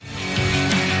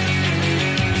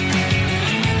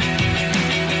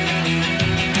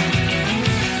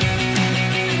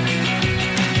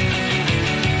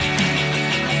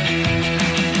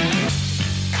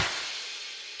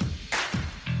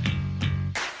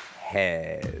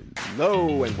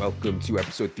Hello and welcome to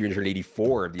episode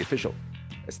 384 of the official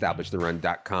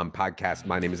EstablishTheRun.com podcast.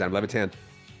 My name is Adam Levitan.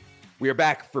 We are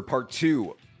back for part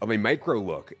two of a micro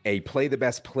look, a play the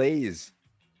best plays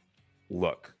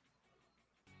look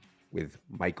with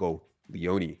Michael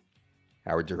Leone,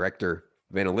 our director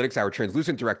of analytics, our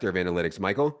translucent director of analytics.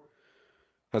 Michael,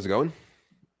 how's it going?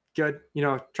 Good. You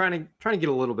know, trying to get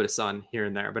a little bit of sun here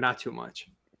and there, but not too much.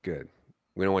 Good.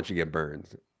 We don't want you to get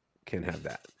burned. Can't have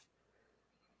that.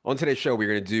 On today's show, we're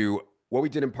going to do what we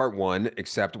did in part one,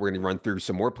 except we're going to run through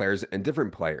some more players and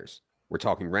different players. We're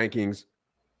talking rankings.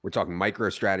 We're talking micro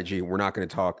strategy. We're not going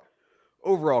to talk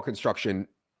overall construction.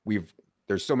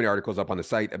 There's so many articles up on the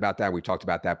site about that. We've talked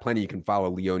about that plenty. You can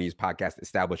follow Leone's podcast,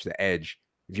 Establish the Edge,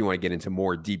 if you want to get into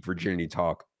more deep virginity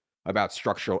talk about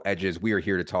structural edges. We are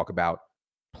here to talk about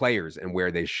players and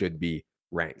where they should be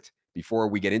ranked. Before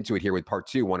we get into it here with part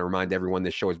two, I want to remind everyone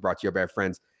this show is brought to you by our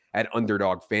friends at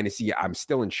Underdog Fantasy. I'm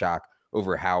still in shock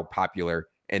over how popular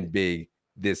and big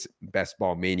this Best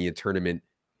Ball Mania tournament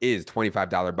is.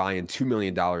 $25 buy-in, $2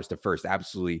 million to first.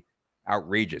 Absolutely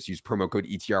outrageous. Use promo code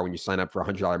ETR when you sign up for a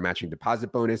 $100 matching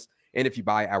deposit bonus. And if you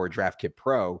buy our Draft Kit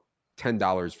Pro,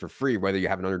 $10 for free, whether you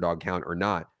have an Underdog account or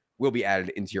not, will be added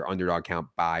into your Underdog account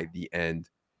by the end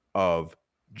of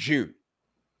June.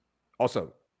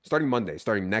 Also, starting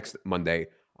next Monday,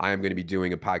 I am going to be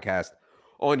doing a podcast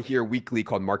on here weekly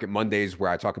called Market Mondays,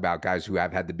 where I talk about guys who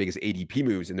have had the biggest ADP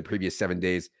moves in the previous 7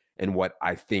 days and what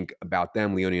I think about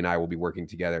them. Leone and I will be working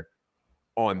together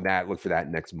on that. Look for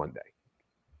that next Monday.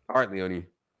 All right, Leone,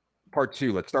 part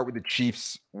two. Let's start with the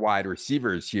Chiefs wide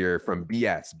receivers here from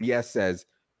BS. BS says,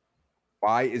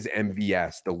 why is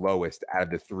MVS the lowest out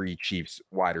of the three Chiefs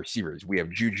wide receivers? We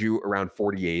have Juju around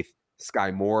 48th,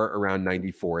 Sky Moore around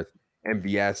 94th,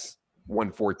 MVS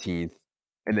 114th,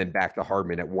 and then back to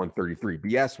Hardman at 133.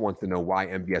 BS wants to know why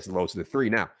MVS is lowest of the three.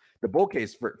 Now, the bull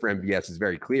case for MVS is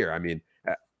very clear. I mean,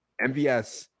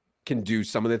 MVS can do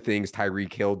some of the things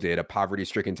Tyreek Hill did, a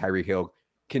poverty-stricken Tyreek Hill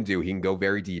can do. He can go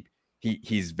very deep.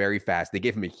 He's very fast. They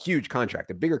gave him a huge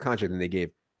contract, a bigger contract than they gave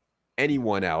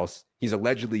anyone else. He's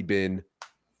allegedly been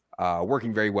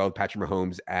working very well with Patrick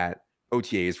Mahomes at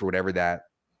OTAs for whatever that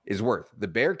is worth. The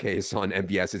bear case on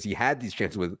MVS is he had these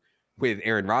chances with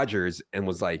Aaron Rodgers and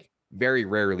was like very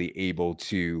rarely able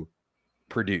to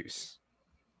produce.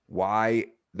 Why,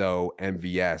 though,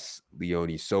 MVS,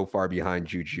 Leone, so far behind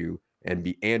Juju and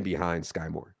behind Sky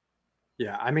Moore?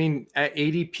 Yeah, I mean, at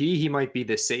ADP, he might be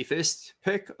the safest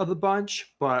pick of the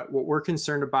bunch, but what we're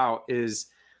concerned about is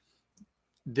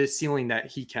the ceiling that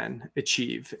he can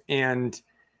achieve. And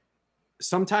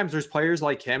sometimes there's players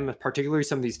like him, particularly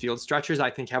some of these field stretchers, I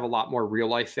think have a lot more real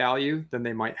life value than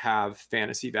they might have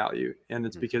fantasy value. And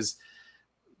it's because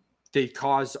they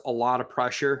cause a lot of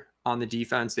pressure on the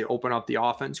defense. They open up the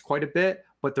offense quite a bit,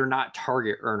 but they're not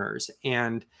target earners.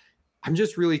 And I'm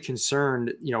just really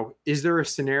concerned, is there a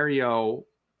scenario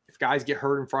if guys get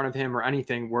hurt in front of him or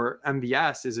anything where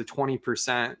MVS is a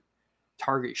 20%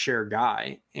 target share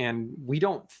guy? And we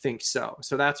don't think so.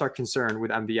 So that's our concern with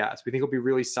MVS. We think he'll be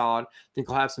really solid. I think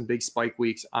he'll have some big spike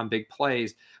weeks on big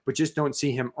plays, but just don't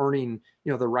see him earning,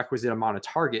 the requisite amount of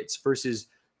targets versus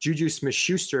Juju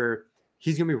Smith-Schuster.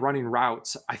 He's going to be running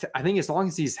routes. I think as long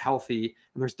as he's healthy,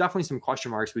 and there's definitely some question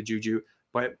marks with Juju,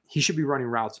 but he should be running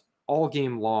routes all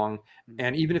game long.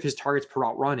 And even if his targets per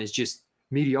route run is just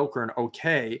mediocre and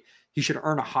okay, he should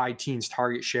earn a high teens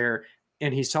target share.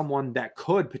 And he's someone that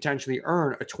could potentially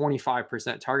earn a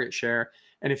 25% target share.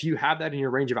 And if you have that in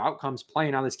your range of outcomes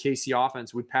playing on this KC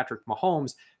offense with Patrick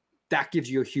Mahomes, that gives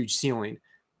you a huge ceiling.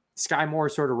 Sky Moore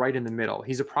is sort of right in the middle.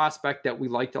 He's a prospect that we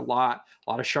liked a lot.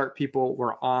 A lot of sharp people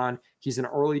were on. He's an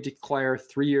early declare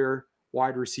 3-year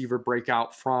wide receiver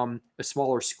breakout from a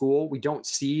smaller school. We don't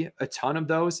see a ton of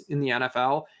those in the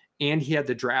NFL, and he had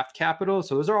the draft capital.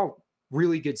 So those are all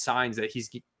really good signs that he's,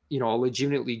 a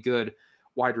legitimately good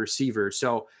wide receiver.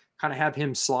 So kind of have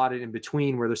him slotted in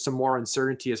between where there's some more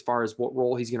uncertainty as far as what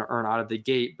role he's going to earn out of the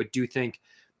gate, but do think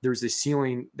there's a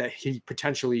ceiling that he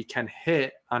potentially can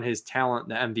hit on his talent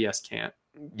that MVS can't.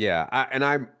 Yeah,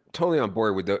 I'm totally on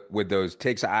board with those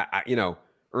takes.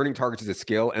 Earning targets is a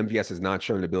skill. MVS has not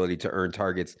shown an ability to earn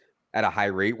targets at a high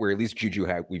rate, where at least Juju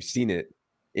we've seen it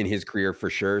in his career for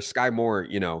sure. Sky Moore,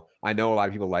 I know a lot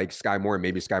of people like Sky Moore, and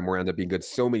maybe Sky Moore ended up being good.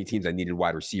 So many teams that needed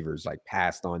wide receivers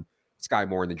passed on Sky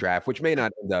Moore in the draft, which may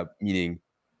not end up meaning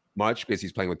much because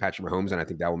he's playing with Patrick Mahomes, and I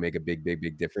think that will make a big, big,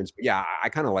 big difference. But yeah, I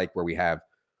kind of like where we have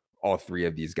all three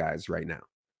of these guys right now.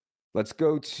 Let's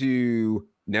go to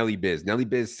Nelly Biz. Nelly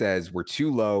Biz says we're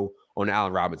too low on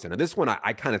Allen Robinson. Now, this one,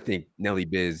 I kind of think Nelly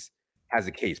Biz has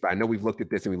a case, but I know we've looked at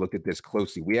this and we looked at this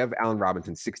closely. We have Allen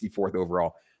Robinson 64th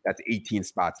overall. That's 18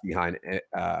 spots behind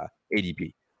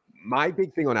ADP. My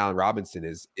big thing on Allen Robinson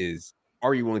is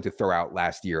are you willing to throw out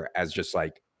last year as just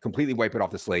like completely wipe it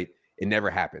off the slate? It never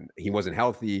happened. He wasn't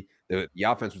healthy. The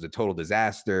offense was a total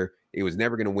disaster. It was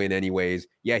never going to win anyways.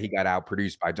 Yeah, he got out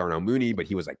produced by Darnell Mooney, but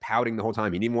he was like pouting the whole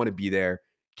time. He didn't want to be there.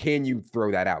 Can you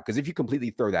throw that out? Because if you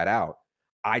completely throw that out,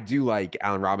 I do like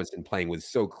Allen Robinson playing with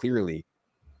so clearly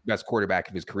best quarterback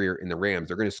of his career in the Rams.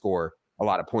 They're going to score a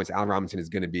lot of points. Allen Robinson is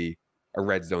going to be a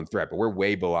red zone threat, but we're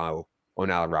way below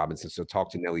on Allen Robinson. So talk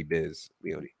to Nelly Biz,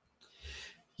 Leone.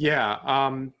 Yeah.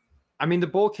 I mean, the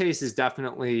bull case is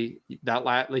definitely that,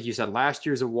 like you said, last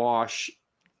year's a wash,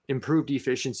 improved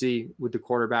efficiency with the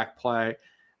quarterback play.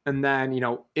 And then,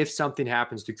 if something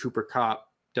happens to Cooper Kupp,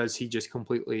 does he just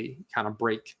completely kind of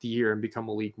break the year and become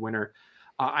a league winner?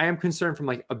 I am concerned from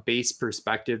like a base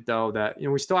perspective, though, that,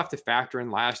 we still have to factor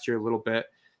in last year a little bit,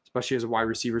 especially as a wide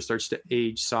receiver starts to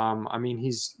age some. I mean,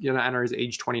 he's going to enter his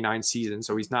age 29 season.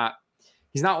 So he's not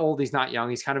old. He's not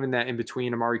young. He's kind of in that in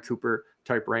between Amari Cooper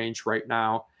type range right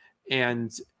now.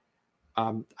 And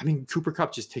I mean, Cooper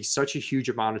Kupp just takes such a huge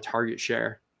amount of target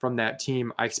share from that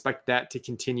team. I expect that to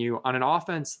continue on an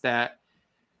offense that,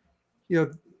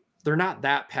 they're not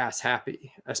that pass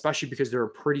happy, especially because they're a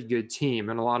pretty good team.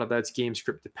 And a lot of that's game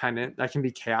script dependent. That can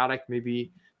be chaotic.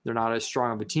 Maybe they're not as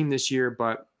strong of a team this year,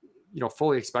 but,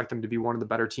 fully expect them to be one of the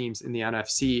better teams in the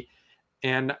NFC.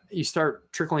 And you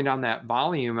start trickling down that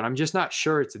volume, and I'm just not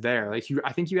sure it's there.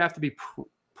 I think you have to be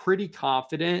pretty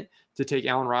confident to take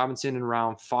Allen Robinson in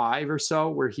round 5 or so,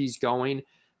 where he's going,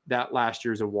 that last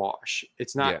year's a wash.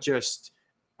 It's not just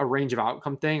a range of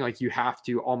outcome thing. Like, you have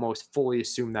to almost fully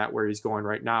assume that where he's going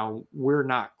right now. We're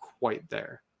not quite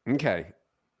there. Okay.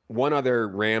 One other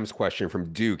Rams question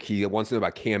from Duke. He wants to know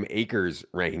about Cam Akers'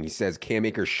 ranking. He says Cam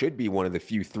Akers should be one of the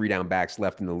few 3-down backs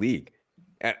left in the league.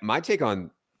 My take on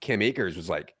Cam Akers was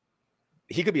like,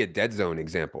 he could be a dead zone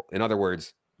example. In other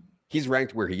words, he's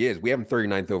ranked where he is. We have him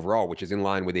 39th overall, which is in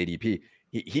line with ADP.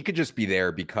 He could just be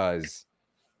there because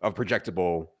of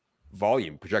projectable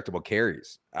volume, projectable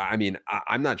carries. I mean,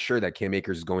 I'm not sure that Cam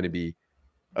Akers is going to be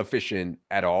efficient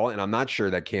at all. And I'm not sure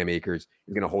that Cam Akers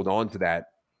is going to hold on to that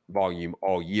volume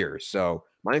all year. So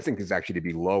my instinct is actually to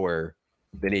be lower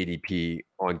than ADP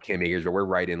on Cam Akers, but we're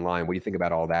right in line. What do you think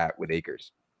about all that with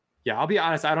Akers? Yeah, I'll be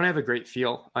honest. I don't have a great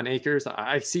feel on Akers.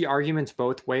 I see arguments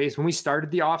both ways. When we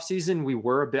started the offseason, we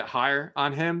were a bit higher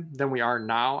on him than we are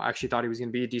now. I actually thought he was going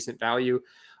to be a decent value.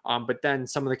 But then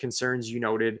some of the concerns you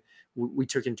noted, we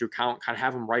took into account, kind of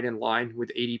have him right in line with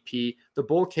ADP. The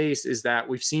bull case is that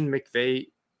we've seen McVay,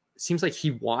 seems like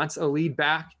he wants a lead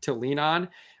back to lean on.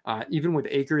 Even with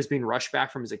Akers being rushed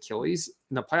back from his Achilles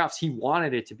in the playoffs, he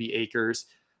wanted it to be Akers.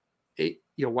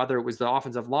 Whether it was the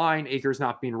offensive line, Akers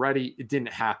not being ready, it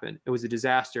didn't happen. It was a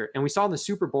disaster. And we saw in the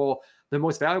Super Bowl, the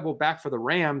most valuable back for the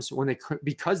Rams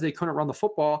because they couldn't run the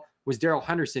football was Darrell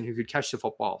Henderson, who could catch the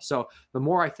football. So the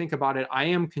more I think about it, I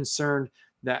am concerned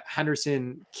that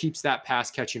Henderson keeps that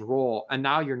pass catching role. And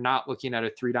now you're not looking at a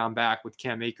 3-down back with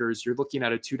Cam Akers. You're looking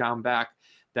at a 2-down back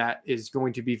that is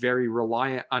going to be very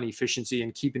reliant on efficiency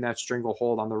and keeping that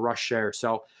stranglehold on the rush share.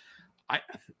 So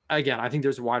I think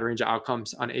there's a wide range of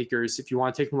outcomes on Akers. If you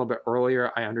want to take him a little bit earlier,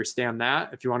 I understand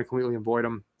that. If you want to completely avoid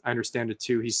him, I understand it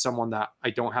too. He's someone that I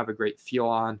don't have a great feel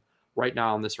on right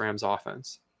now in this Rams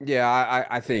offense. Yeah,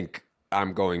 I think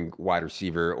I'm going wide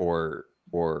receiver or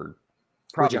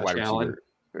probably wide receiver.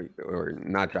 Or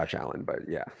not Josh Allen, but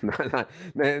yeah,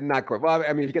 not quite. Well,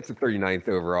 I mean, if he gets to 39th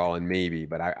overall, and maybe,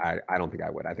 but I don't think I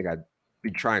would. I think I'd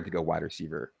be trying to go wide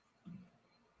receiver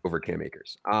over Cam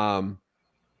Akers.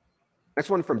 Next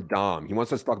one from Dom. He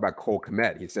wants us to talk about Cole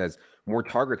Kmet. He says more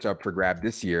targets up for grab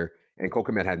this year, and Cole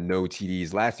Kmet had no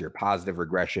TDs last year. Positive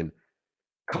regression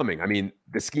coming. I mean,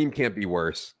 the scheme can't be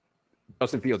worse.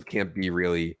 Justin Fields can't be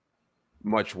really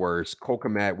much worse. Cole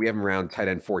Kmet, we have him around tight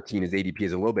end 14. His ADP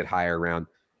is a little bit higher, around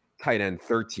tight end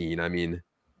 13. I mean,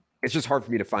 it's just hard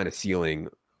for me to find a ceiling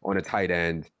on a tight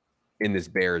end in this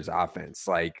Bears offense.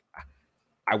 Like,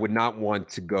 I would not want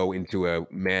to go into a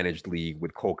managed league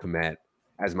with Cole Kmet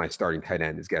as my starting tight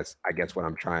end. I guess what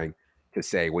I'm trying to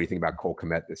say. What do you think about Cole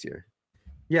Kmet this year?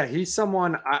 Yeah, he's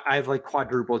someone I've like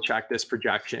quadruple checked this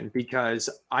projection because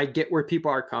I get where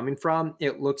people are coming from.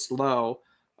 It looks low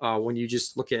when you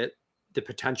just look at the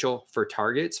potential for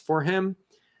targets for him.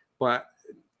 But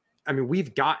I mean,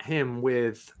 we've got him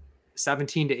with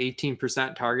 17 to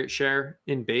 18% target share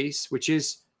in base, which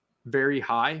is very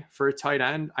high for a tight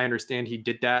end. I understand he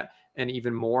did that and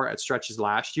even more at stretches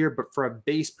last year, but for a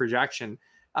base projection,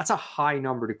 that's a high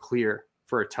number to clear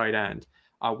for a tight end.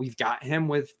 We've got him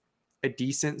with a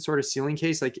decent sort of ceiling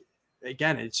case. Like,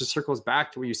 again, it just circles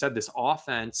back to what you said, this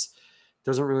offense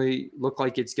doesn't really look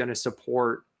like it's going to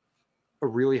support a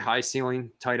really high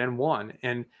ceiling tight end one.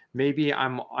 And maybe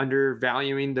I'm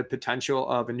undervaluing the potential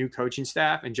of a new coaching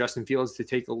staff and Justin Fields to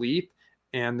take a leap.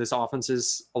 And this offense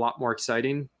is a lot more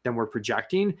exciting than we're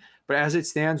projecting. But as it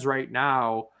stands right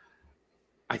now,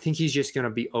 I think he's just going to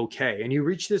be okay. And you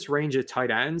reach this range of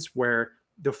tight ends where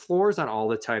the floors on all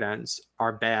the tight ends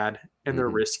are bad and they're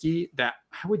risky, that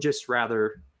I would just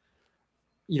rather,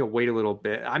 wait a little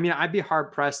bit. I mean, I'd be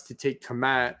hard pressed to take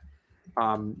Komet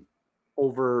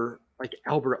over like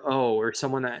Albert O or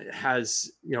someone that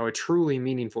has, a truly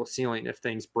meaningful ceiling if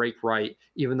things break right,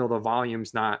 even though the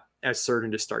volume's not as certain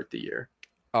to start the year.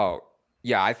 Oh,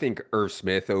 yeah. I think Irv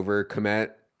Smith over Komet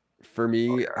for me.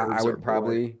 Oh, yeah, I would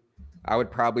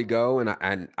probably go,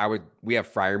 and we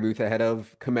have Freiermuth ahead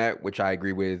of Komet, which I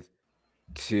agree with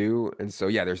too. And so,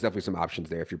 yeah, there's definitely some options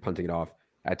there if you're punting it off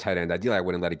at tight end. Ideally, I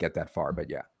wouldn't let it get that far, but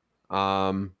yeah.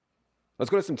 Let's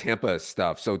go to some Tampa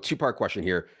stuff. So 2-part question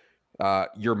here.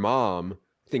 Your mom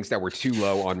thinks that we're too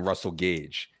low on Russell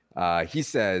Gage. He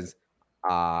says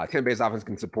Tampa Bay's offense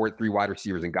can support 3 wide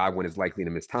receivers and Godwin is likely to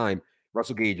miss time.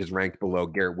 Russell Gage is ranked below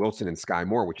Garrett Wilson and Sky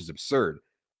Moore, which is absurd.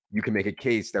 You can make a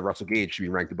case that Russell Gage should be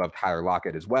ranked above Tyler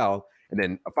Lockett as well. And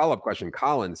then a follow-up question,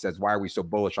 Colin says, why are we so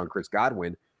bullish on Chris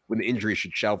Godwin when the injury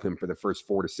should shelve him for the first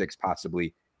 4 to 6,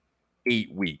 possibly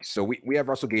 8 weeks? So we have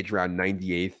Russell Gage around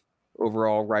 98th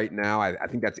overall right now. I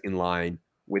think that's in line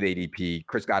with ADP.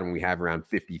 Chris Godwin we have around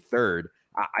 53rd.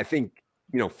 I think,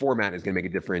 format is going to make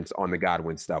a difference on the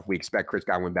Godwin stuff. We expect Chris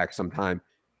Godwin back sometime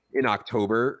in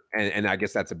October, and I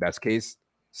guess that's the best case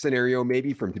scenario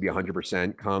maybe for him to be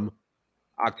 100% come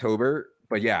October.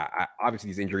 But yeah, obviously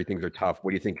these injury things are tough.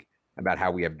 What do you think about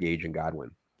how we have Gage and Godwin?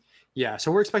 Yeah,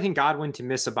 so we're expecting Godwin to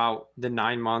miss about the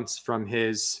 9 months from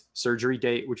his surgery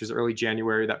date, which is early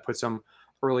January. That puts him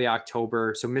early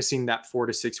October. So missing that 4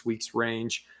 to 6 weeks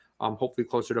range, hopefully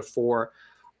closer to 4.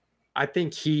 I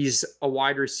think he's a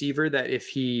wide receiver that if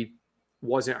he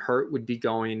wasn't hurt would be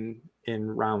going in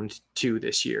round 2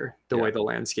 this year, the way the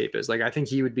landscape is. Like, I think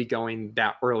he would be going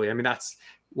that early. I mean, that's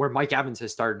where Mike Evans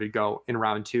has started to go in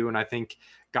round 2. And I think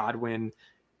Godwin,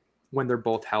 when they're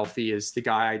both healthy, is the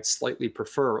guy I'd slightly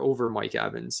prefer over Mike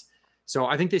Evans. So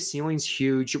I think the ceiling's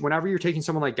huge. Whenever you're taking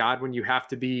someone like Godwin, you have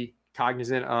to be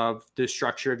cognizant of the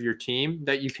structure of your team,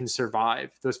 that you can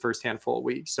survive those first handful of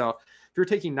weeks. So if you're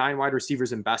taking 9 wide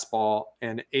receivers in best ball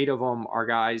and 8 of them are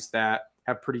guys that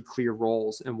have pretty clear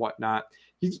roles and whatnot,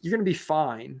 you're going to be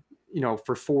fine,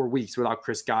 for 4 weeks without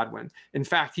Chris Godwin. In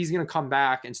fact, he's going to come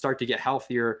back and start to get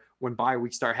healthier when bye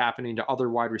weeks start happening to other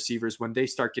wide receivers, when they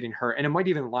start getting hurt, and it might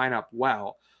even line up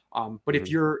well. But if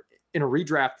you're in a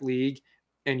redraft league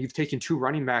and you've taken 2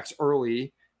 running backs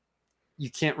early, you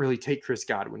can't really take Chris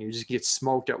Godwin. You just get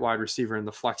smoked at wide receiver, and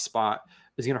the flex spot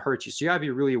is going to hurt you. So you got to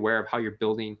be really aware of how you're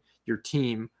building your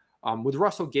team. With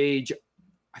Russell Gage,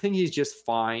 I think he's just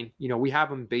fine. We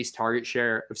have him base target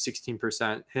share of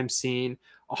 16%, him seeing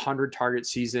 100 target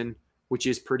season, which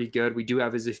is pretty good. We do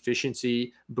have his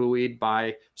efficiency buoyed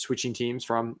by switching teams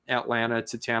from Atlanta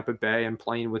to Tampa Bay and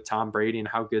playing with Tom Brady and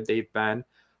how good they've been.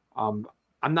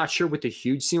 I'm not sure what the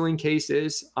huge ceiling case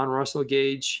is on Russell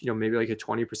Gage, maybe like a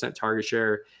 20% target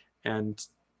share, and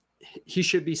he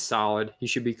should be solid. He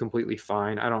should be completely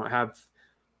fine. I don't have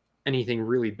anything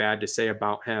really bad to say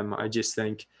about him. I just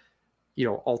think,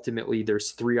 ultimately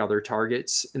there's 3 other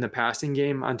targets in the passing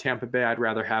game on Tampa Bay I'd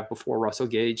rather have before Russell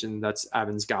Gage, and that's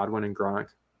Evans, Godwin, and Gronk.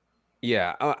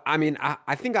 Yeah. I mean,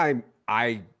 I think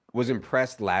I was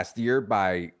impressed last year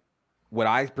by what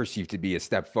I perceived to be a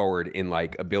step forward in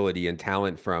like ability and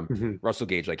talent from Russell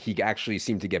Gage. Like, he actually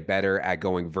seemed to get better at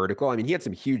going vertical. I mean, he had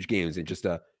some huge games and just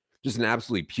an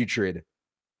absolutely putrid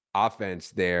offense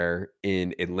there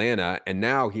in Atlanta. And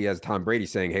now he has Tom Brady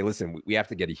saying, hey, listen, we have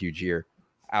to get a huge year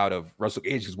out of Russell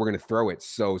Gage because we're going to throw it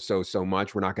so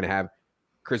much. We're not going to have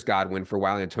Chris Godwin for a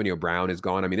while. Antonio Brown is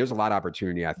gone. I mean, there's a lot of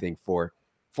opportunity, I think, for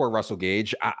Russell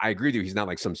Gage. I agree with you. He's not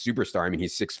like some superstar. I mean,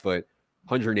 he's 6 foot,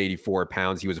 184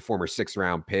 pounds. He was a former 6th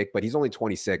round pick, but he's only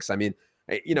 26. I mean,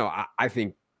 I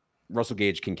think Russell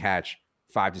Gage can catch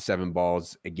 5 to 7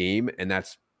 balls a game, and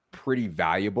that's pretty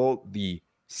valuable. The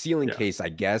ceiling case, I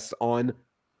guess, on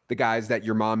the guys that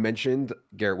your mom mentioned,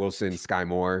 Garrett Wilson, Sky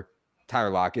Moore, Tyler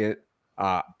Lockett,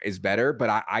 is better. But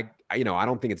I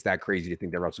don't think it's that crazy to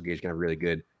think that Russell Gage can have a really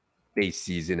good base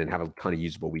season and have a ton of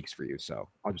usable weeks for you. So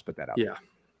I'll just put that out. Yeah.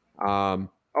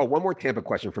 One more Tampa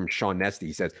question from Sean Nesty.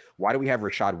 He says, why do we have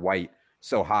Rachaad White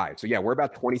so high? So yeah, we're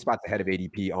about 20 spots ahead of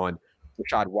ADP on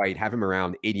Rachaad White, have him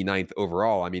around 89th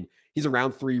overall. I mean, he's a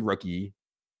round 3 rookie.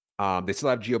 They still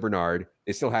have Gio Bernard.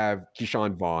 They still have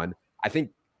Keyshawn Vaughn. I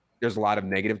think there's a lot of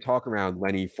negative talk around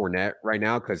Lenny Fournette right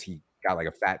now because he got like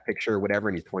a fat picture or whatever,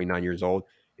 and he's 29 years old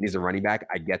and he's a running back.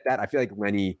 I get that. I feel like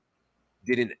Lenny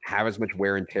didn't have as much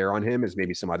wear and tear on him as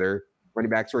maybe some other running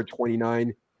backs who are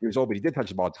 29 years old, but he did touch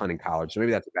the ball a ton in college. So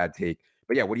maybe that's a bad take.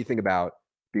 But yeah, what do you think about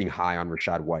being high on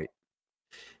Rachaad White?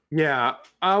 Yeah,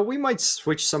 we might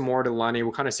switch some more to Lenny.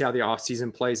 We'll kind of see how the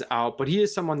offseason plays out, but he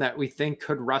is someone that we think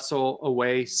could wrestle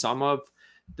away some of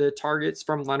the targets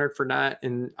from Leonard Fournette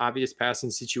in obvious passing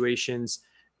situations.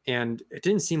 And it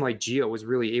didn't seem like Gio was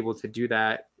really able to do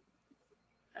that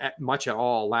much at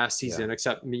all last season,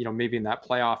 except, maybe in that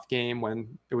playoff game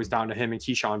when it was down to him and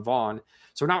Keyshawn Vaughn.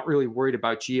 So we're not really worried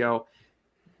about Gio.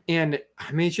 And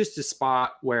I mean, it's just a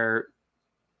spot where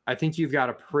I think you've got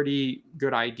a pretty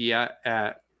good idea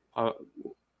at a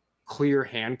clear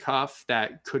handcuff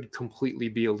that could completely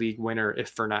be a league winner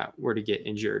if Fournette were to get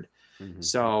injured. Mm-hmm.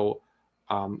 So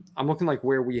I'm looking like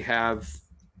where we have,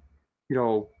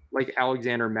 like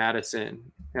Alexander Madison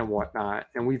and whatnot.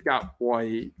 And we've got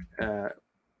White,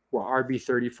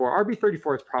 RB34.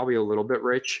 RB34 is probably a little bit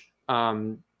rich.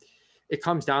 It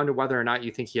comes down to whether or not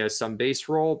you think he has some base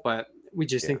role, but we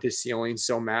just think the ceiling's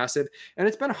so massive. And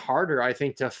it's been harder, I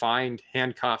think, to find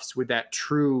handcuffs with that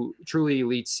truly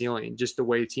elite ceiling, just the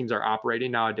way teams are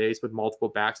operating nowadays with multiple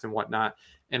backs and whatnot.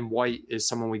 And White is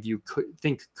someone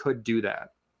could do that.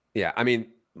 Yeah, I mean,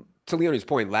 to Leone's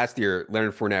point, last year,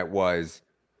 Leonard Fournette was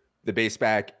the base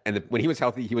back, and when he was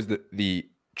healthy, he was the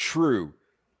true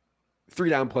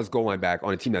 3-down plus goal line back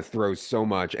on a team that throws so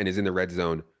much and is in the red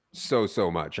zone so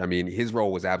much. I mean, his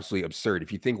role was absolutely absurd.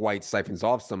 If you think White siphons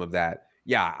off some of that,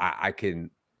 yeah, I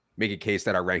can make a case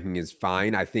that our ranking is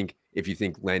fine. I think if you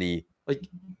think Lenny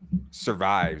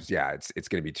survives, yeah, it's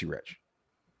going to be too rich.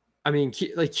 I mean,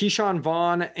 Keyshawn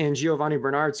Vaughn and Giovanni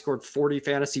Bernard scored 40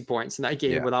 fantasy points in that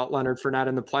game without Leonard Fournette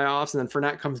in the playoffs. And then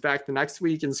Fournette comes back the next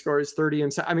week and scores 30.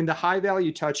 And so, I mean, the high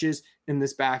value touches in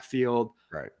this backfield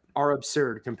are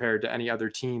absurd compared to any other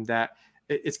team. That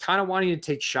it's kind of wanting to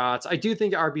take shots. I do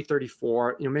think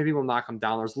RB34, maybe we'll knock him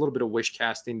down. There's a little bit of wish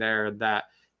casting there that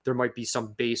there might be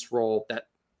some base role that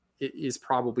is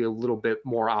probably a little bit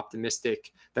more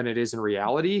optimistic than it is in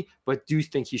reality, but do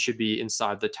think he should be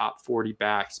inside the top 40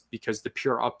 backs because the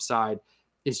pure upside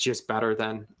is just better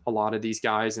than a lot of these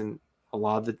guys. And a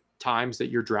lot of the times that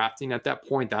you're drafting at that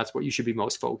point, that's what you should be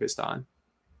most focused on.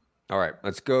 All right,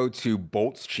 let's go to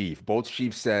Bolts Chief. Bolts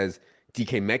Chief says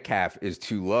DK Metcalf is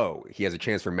too low. He has a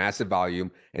chance for massive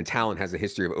volume, and Talent has a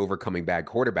history of overcoming bad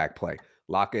quarterback play.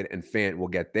 Lockett and Fant will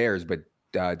get theirs, but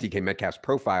DK Metcalf's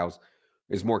profiles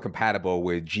is more compatible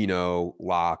with Geno,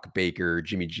 Locke, Baker,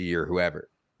 Jimmy G, or whoever.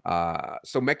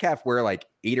 So Metcalf, we're like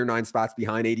 8 or 9 spots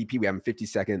behind ADP. We have him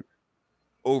 52nd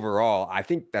overall. I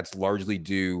think that's largely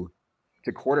due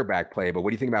to quarterback play. But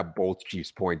what do you think about Bolts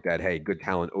Chief's point that, hey, good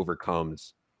talent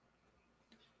overcomes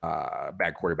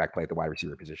bad quarterback play at the wide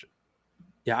receiver position?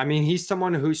 Yeah, I mean, he's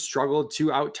someone who struggled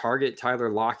to out-target Tyler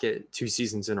Lockett 2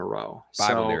 seasons in a row.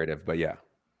 Bible narrative, but yeah.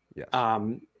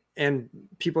 And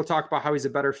people talk about how he's a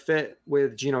better fit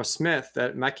with Geno Smith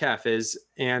that Metcalf is.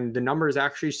 And the numbers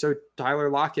actually show Tyler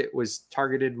Lockett was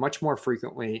targeted much more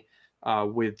frequently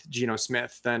with Geno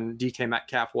Smith than DK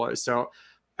Metcalf was. So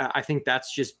I think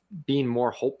that's just being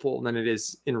more hopeful than it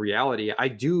is in reality. I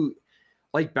do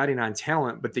like betting on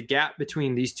talent, but the gap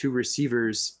between these two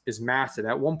receivers is massive.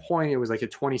 At one point, it was like a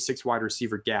 26 wide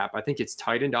receiver gap. I think it's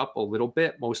tightened up a little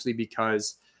bit, mostly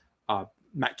because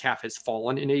Metcalf has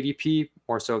fallen in ADP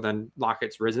more so than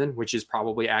Lockett's risen, which is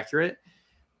probably accurate.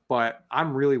 But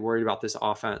I'm really worried about this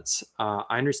offense.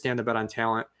 I understand the bet on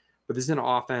talent, but this is an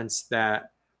offense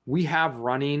that we have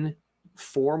running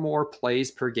 4 more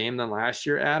plays per game than last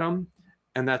year, Adam.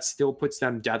 And that still puts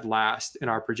them dead last in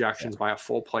our projections by a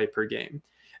full play per game.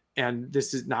 And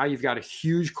this is now you've got a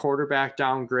huge quarterback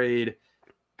downgrade,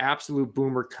 absolute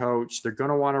boomer coach. They're going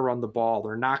to want to run the ball.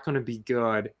 They're not going to be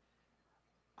good.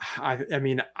 I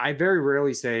mean, I very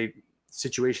rarely say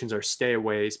situations are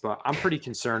stayaways, but I'm pretty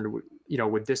concerned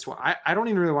with this one. I don't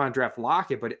even really want to draft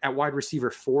Lockett, but at wide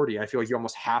receiver 40, I feel like you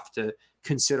almost have to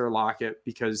consider Lockett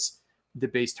because the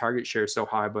base target share is so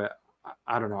high, but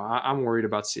I don't know. I'm worried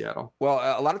about Seattle. Well,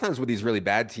 a lot of times with these really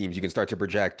bad teams, you can start to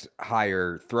project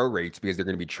higher throw rates because they're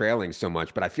going to be trailing so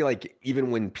much. But I feel like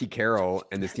even when Pete Carroll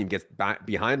and this team gets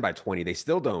behind by 20, they're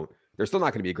still not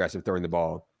going to be aggressive throwing the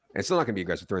ball. And still not going to be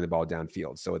aggressive throwing the ball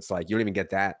downfield. So it's like you don't even get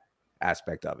that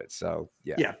aspect of it. So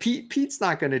yeah. Pete's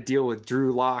not going to deal with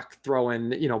Drew Lock throwing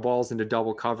balls into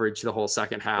double coverage the whole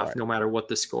second half, no matter what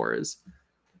the score is.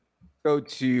 Go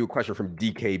to a question from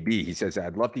DKB. He says,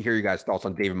 I'd love to hear you guys' thoughts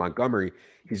on David Montgomery.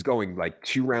 He's going like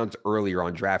 2 rounds earlier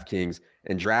on DraftKings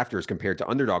and drafters compared to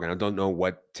underdog, and I don't know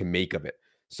what to make of it.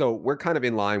 So we're kind of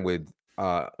in line with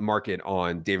market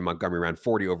on David Montgomery around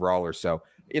 40 overall or so.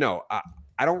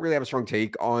 I don't really have a strong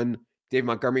take on David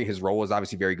Montgomery. His role is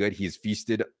obviously very good. He's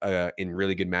feasted in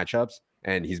really good matchups,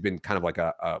 and he's been kind of like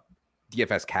a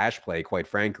DFS cash play, quite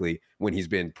frankly, when he's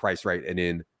been priced right and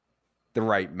in the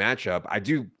right matchup. I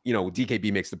do,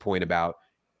 DKB makes the point about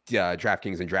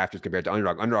DraftKings and drafters compared to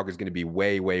Underdog. Underdog is going to be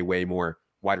way, way, way more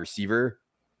wide receiver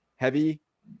heavy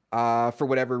for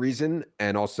whatever reason.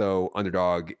 And also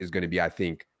Underdog is going to be, I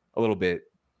think, a little bit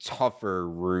tougher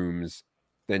rooms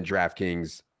than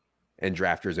DraftKings and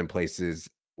drafters in places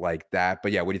like that.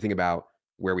 But yeah, what do you think about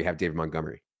where we have David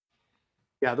Montgomery?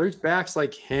 Yeah, there's backs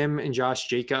like him and Josh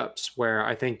Jacobs where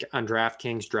I think on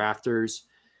DraftKings drafters,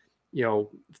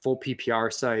 full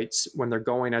PPR sites, when they're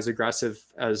going as aggressive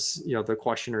as, the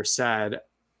questioner said,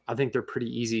 I think they're pretty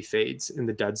easy fades in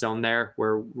the dead zone there,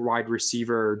 where wide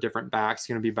receiver or different backs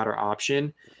going to be a better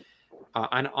option.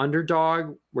 On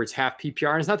Underdog, where it's half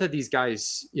PPR, and it's not that these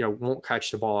guys, won't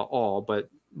catch the ball at all, but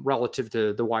relative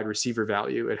to the wide receiver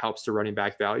value, it helps the running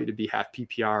back value to be half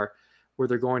PPR, where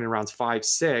they're going in rounds 5,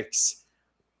 6.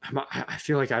 I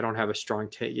feel like I don't have a strong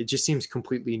take. It just seems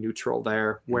completely neutral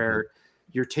there, where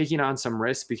you're taking on some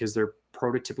risk because they're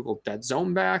prototypical dead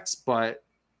zone backs, but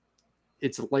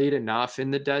it's late enough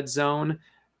in the dead zone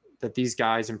that these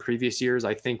guys in previous years,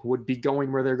 I think, would be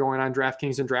going where they're going on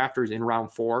DraftKings and drafters in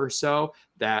round 4 or so.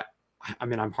 That,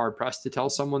 I'm hard pressed to tell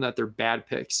someone that they're bad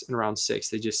picks in round 6.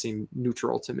 They just seem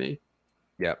neutral to me.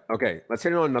 Yeah. Okay. Let's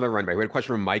hit on another running back. We had a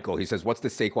question from Michael. He says, what's the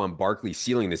Saquon Barkley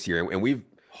ceiling this year? And we've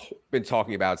been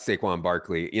talking about Saquon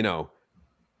Barkley,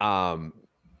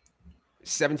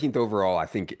 17th overall, I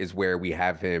think, is where we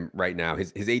have him right now.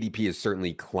 His ADP is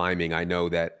certainly climbing. I know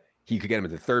that he could get him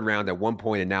in the 3rd round at one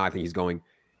point, and now I think he's going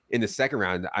in the 2nd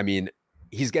round. I mean,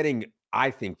 he's getting,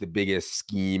 I think, the biggest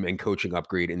scheme and coaching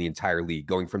upgrade in the entire league,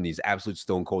 going from these absolute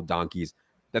stone cold donkeys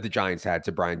that the Giants had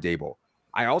to Brian Daboll.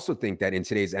 I also think that in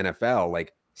today's NFL,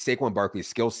 like Saquon Barkley's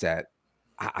skill set,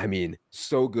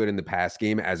 so good in the pass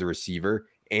game as a receiver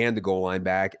and the goal line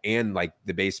back and like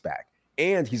the base back.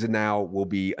 And he's now will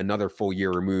be another full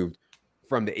year removed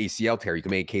from the ACL tear. You can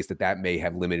make a case that may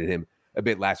have limited him a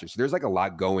bit last year. So there's like a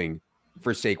lot going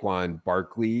for Saquon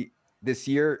Barkley this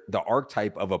year. The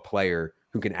archetype of a player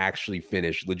who can actually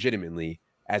finish legitimately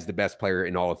as the best player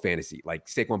in all of fantasy. Like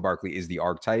Saquon Barkley is the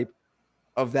archetype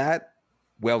of that.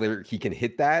 Whether he can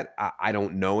hit that, I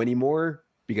don't know anymore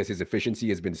because his efficiency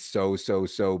has been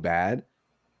so bad.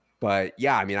 But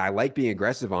yeah, I like being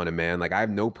aggressive on him, man. Like I have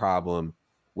no problem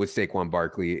with Saquon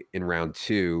Barkley in round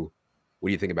 2. What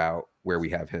do you think about where we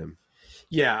have him?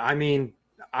 Yeah,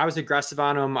 I was aggressive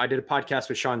on him. I did a podcast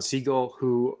with Sean Siegel,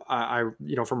 who I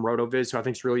from RotoViz, who I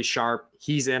think is really sharp.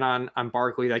 He's in on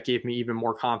Barkley. That gave me even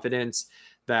more confidence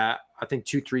that I think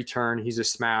 2-3 turn, he's a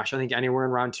smash. I think anywhere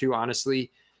in round 2,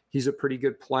 honestly, he's a pretty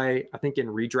good play. I think in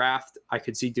redraft, I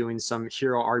could see doing some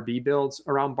hero RB builds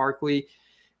around Barkley.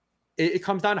 It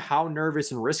comes down to how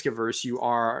nervous and risk averse you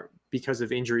are because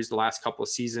of injuries the last couple of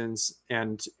seasons.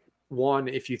 And 1,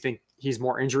 if you think he's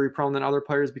more injury prone than other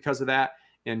players because of that.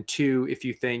 And 2, if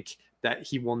you think that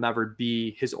he will never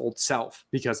be his old self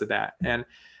because of that. And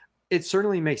it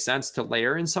certainly makes sense to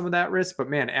layer in some of that risk. But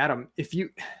man, Adam, if you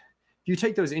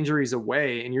take those injuries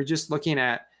away and you're just looking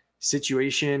at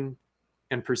situation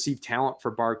and perceived talent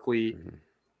for Barkley,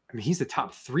 he's the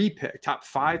top 3 pick, top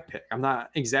 5 pick. I'm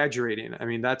not exaggerating.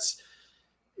 That's,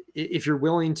 if you're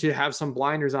willing to have some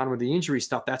blinders on with the injury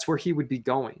stuff, that's where he would be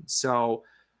going. So,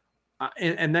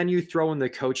 and then you throw in the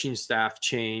coaching staff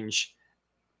change,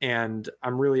 and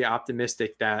I'm really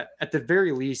optimistic that at the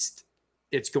very least,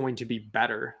 it's going to be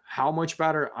better. How much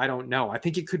better? I don't know. I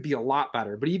think it could be a lot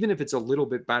better, but even if it's a little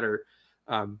bit better,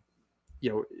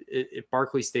 if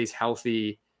Barkley stays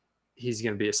healthy, he's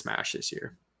going to be a smash this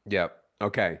year. Yep.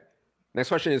 Okay. Next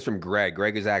question is from Greg.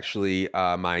 Greg is actually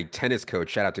my tennis coach.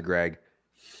 Shout out to Greg.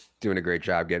 Doing a great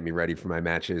job getting me ready for my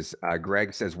matches.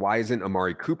 Greg says, why isn't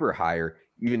Amari Cooper higher,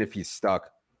 even if he's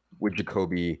stuck with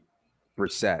Jacoby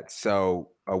Brissett? So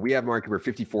we have Amari Cooper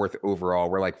 54th overall.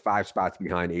 We're like 5 spots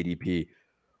behind ADP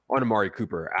on Amari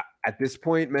Cooper. At this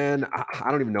point, man,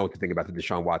 I don't even know what to think about the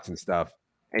Deshaun Watson stuff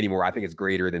anymore. I think it's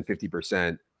greater than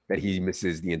 50% that he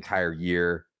misses the entire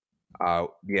year. The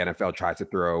NFL tries to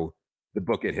throw the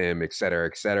book at him, et cetera,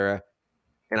 et cetera.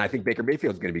 And I think Baker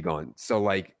Mayfield's going to be gone. So,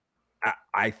 like,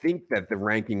 I think that the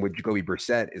ranking with Jacoby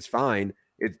Brissett is fine.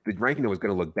 The ranking, though, is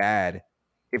going to look bad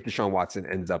if Deshaun Watson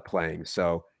ends up playing.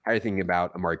 So how are you thinking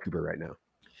about Amari Cooper right now?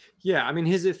 Yeah,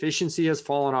 his efficiency has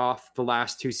fallen off the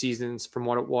last 2 seasons from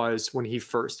what it was when he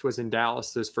first was in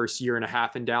Dallas, those first year and a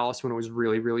half in Dallas when it was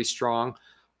really, really strong.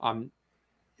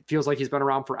 feels like he's been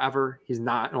around forever. He's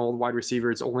not an old wide receiver.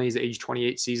 It's only his age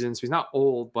 28 season. So he's not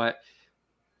old, but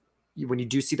when you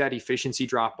do see that efficiency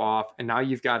drop off, and now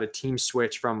you've got a team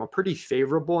switch from a pretty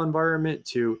favorable environment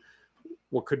to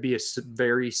what could be a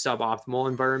very suboptimal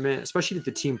environment, especially with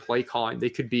the team play calling. They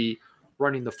could be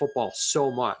running the football so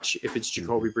much if it's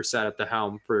Jacoby Brissett at the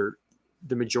helm for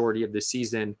the majority of the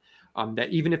season, that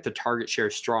even if the target share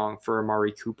is strong for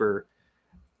Amari Cooper,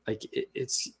 like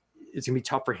it's going to be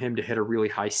tough for him to hit a really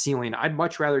high ceiling. I'd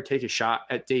much rather take a shot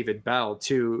at David Bell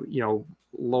to,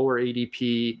 lower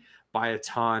ADP by a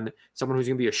ton, someone who's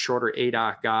going to be a shorter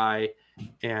ADOT guy.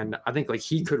 And I think like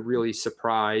he could really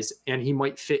surprise, and he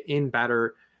might fit in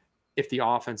better if the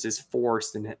offense is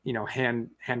forced and,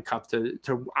 handcuffed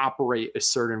to operate a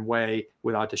certain way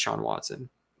without Deshaun Watson.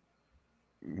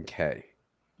 Okay.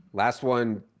 Last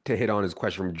one to hit on is a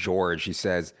question from George. He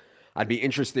says, I'd be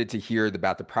interested to hear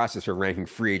about the process for ranking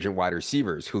free agent wide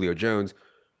receivers, Julio Jones,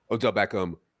 Odell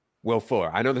Beckham, Will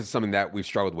Fuller. I know this is something that we've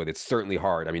struggled with. It's certainly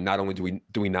hard. I mean, not only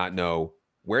do we not know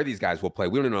where these guys will play,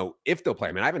 we don't know if they'll play.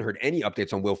 I mean, I haven't heard any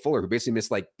updates on Will Fuller, who basically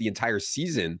missed like the entire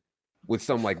season with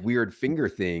some like weird finger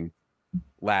thing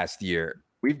last year.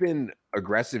 We've been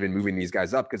aggressive in moving these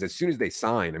guys up because as soon as they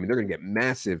sign, I mean, they're going to get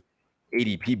massive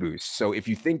ADP boosts. So if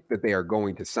you think that they are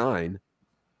going to sign,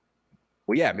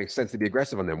 well, yeah, it makes sense to be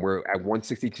aggressive on them. We're at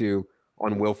 162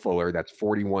 on Will Fuller. That's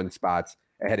 41 spots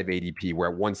ahead of ADP. We're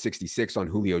at 166 on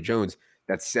Julio Jones.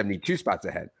 That's 72 spots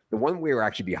ahead. The one we were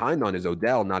actually behind on is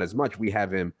Odell, not as much. We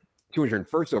have him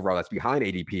 201st overall. That's behind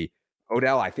ADP.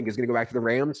 Odell, I think, is going to go back to the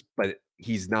Rams, but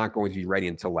he's not going to be ready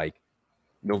until like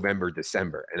November,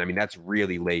 December. And I mean, that's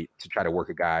really late to try to work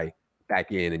a guy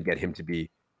back in and get him to be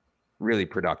really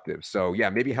productive. So yeah,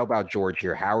 maybe help out George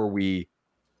here. How are we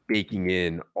baking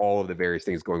in all of the various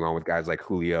things going on with guys like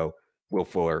Julio, Will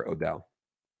Fuller, Odell?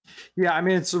 Yeah, I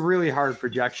mean, it's a really hard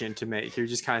projection to make. You're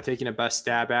just kind of taking a best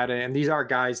stab at it. And these are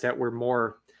guys that we're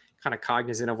more kind of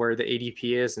cognizant of where the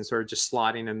ADP is and sort of just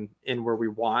slotting them in where we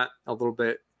want a little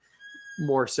bit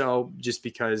more so just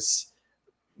because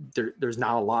there's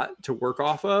not a lot to work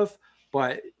off of.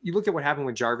 But you look at what happened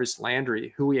with Jarvis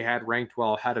Landry, who we had ranked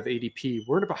well ahead of ADP.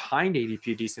 We're behind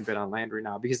ADP a decent bit on Landry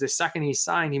now because the second he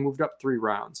signed, he moved up 3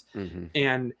 rounds. Mm-hmm.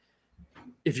 And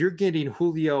if you're getting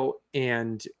Julio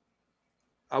and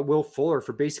Will Fuller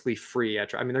for basically free,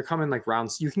 they're coming like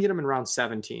rounds. You can get them in round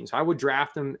 17. So I would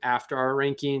draft them after our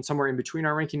ranking, somewhere in between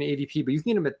our ranking and ADP. But you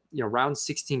can get them at round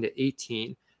 16 to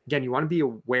 18. Again, you want to be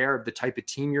aware of the type of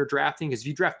team you're drafting because if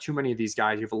you draft too many of these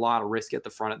guys, you have a lot of risk at the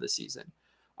front of the season.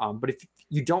 But if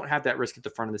you don't have that risk at the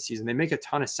front of the season, they make a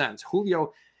ton of sense.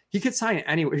 Julio, he could sign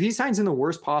anywhere. If he signs in the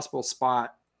worst possible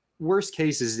spot, worst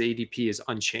case is his ADP is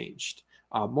unchanged.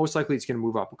 Most likely it's going to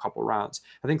move up a couple rounds.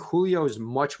 I think Julio is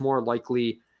much more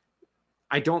likely.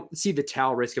 I don't see the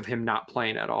tail risk of him not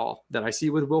playing at all that I see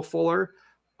with Will Fuller.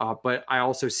 But I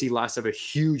also see less of a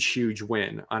huge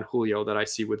win on Julio that I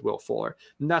see with Will Fuller.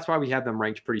 And that's why we have them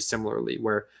ranked pretty similarly,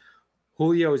 where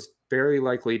Julio is very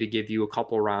likely to give you a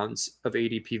couple rounds of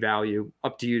ADP value,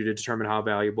 up to you to determine how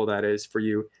valuable that is for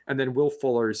you. And then Will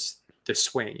Fuller's the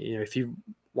swing. If he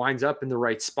winds up in the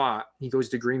right spot, he goes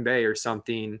to Green Bay or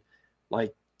something,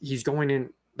 like he's going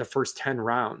in the first 10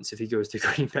 rounds if he goes to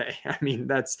Green Bay. I mean,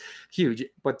 that's huge.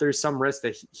 But there's some risk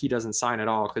that he doesn't sign at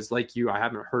all because like you, I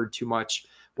haven't heard too much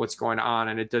what's going on.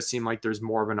 And it does seem like there's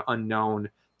more of an unknown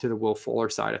to the Will Fuller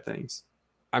side of things.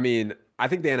 I mean, I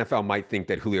think the NFL might think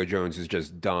that Julio Jones is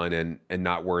just done and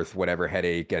not worth whatever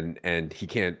headache, and he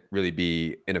can't really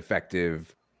be an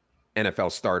effective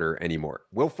NFL starter anymore.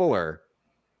 Will Fuller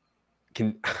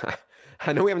can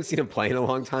I know we haven't seen him play in a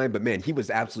long time, but man, he was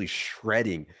absolutely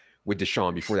shredding with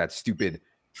Deshaun before that stupid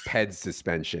PED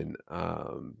suspension.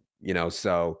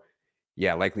 So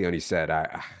yeah, like Leone said,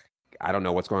 I don't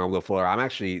know what's going on with Will Fuller. I'm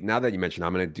actually, now that you mentioned,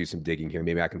 I'm going to do some digging here.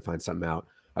 Maybe I can find something out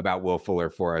about Will Fuller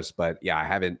for us. But yeah, I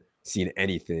haven't seen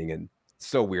anything. And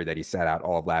so weird that he sat out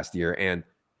all of last year. And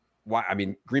why? I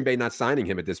mean, Green Bay not signing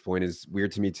him at this point is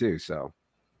weird to me too. So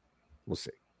we'll see.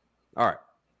 All right.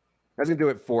 That's going to do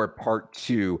it for part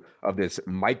 2 of this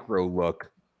micro look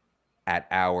at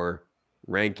our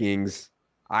rankings.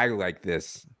 I like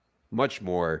this much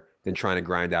more than trying to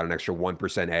grind out an extra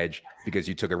 1% edge because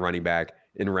you took a running back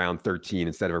in round 13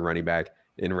 instead of a running back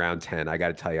in round 10. I got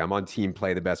to tell you, I'm on team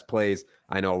play the best plays.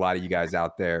 I know a lot of you guys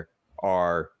out there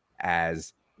are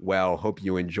as well. Hope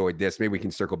you enjoyed this. Maybe we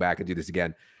can circle back and do this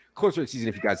again closer to the season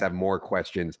if you guys have more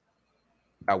questions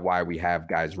about why we have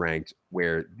guys ranked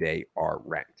where they are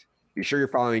ranked. Be sure you're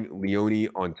following Leone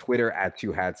on Twitter at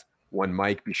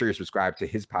 2hats1mike. Be sure you're subscribed to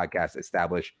his podcast,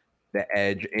 Establish the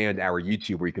Edge, and our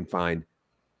YouTube, where you can find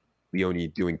Leone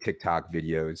doing TikTok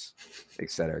videos, et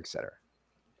cetera, et cetera.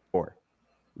 4.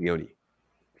 Leone.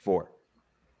 4.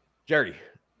 Jerry.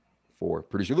 4.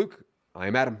 Producer Luke. I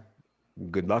am Adam.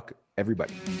 Good luck,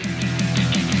 everybody.